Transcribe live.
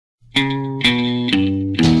Down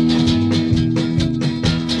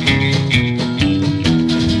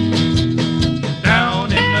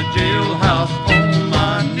in the jailhouse on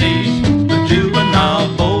my knees, the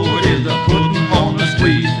juvenile board is a putting on the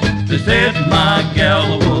squeeze. They said my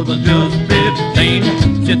gal was just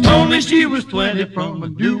 15. She told me she was 20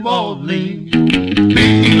 from New Orleans.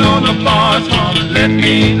 Beating on the bars, hollering, let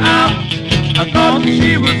me out. I thought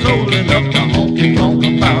she was old enough to honky-tonk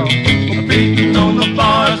about. Beating on the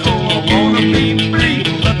bars, oh, I wanna be free.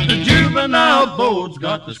 But the juvenile board's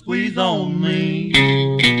got the squeeze on me.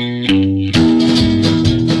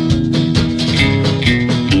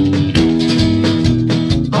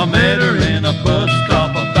 I met her in a bus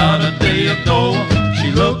stop about a day ago.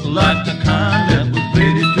 She looked like the kind that was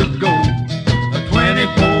ready to go.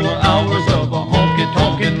 24 hours of a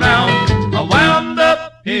honky-tonkin' round. I wound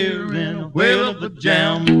up here in a whale of a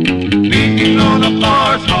jam. Beating on the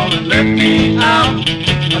bars, hollering, let me out.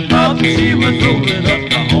 I thought she was old enough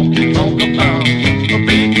to honky-tonk about.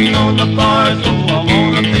 Beating on the bars, oh, I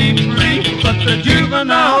wanna be free. But the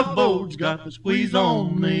juvenile board's got the squeeze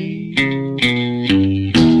on me.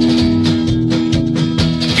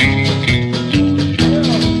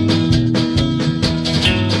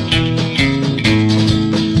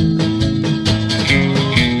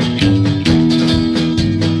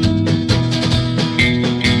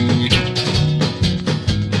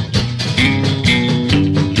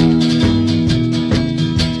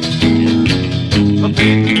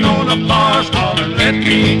 Beating on the bars, hollering, let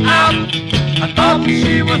me out. I thought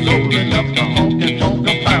she was old enough to honky-tonk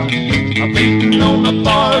about. Beating on the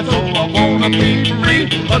bars, oh, I wanna be free.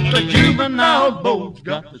 But the juvenile board's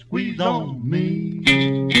got the squeeze on me.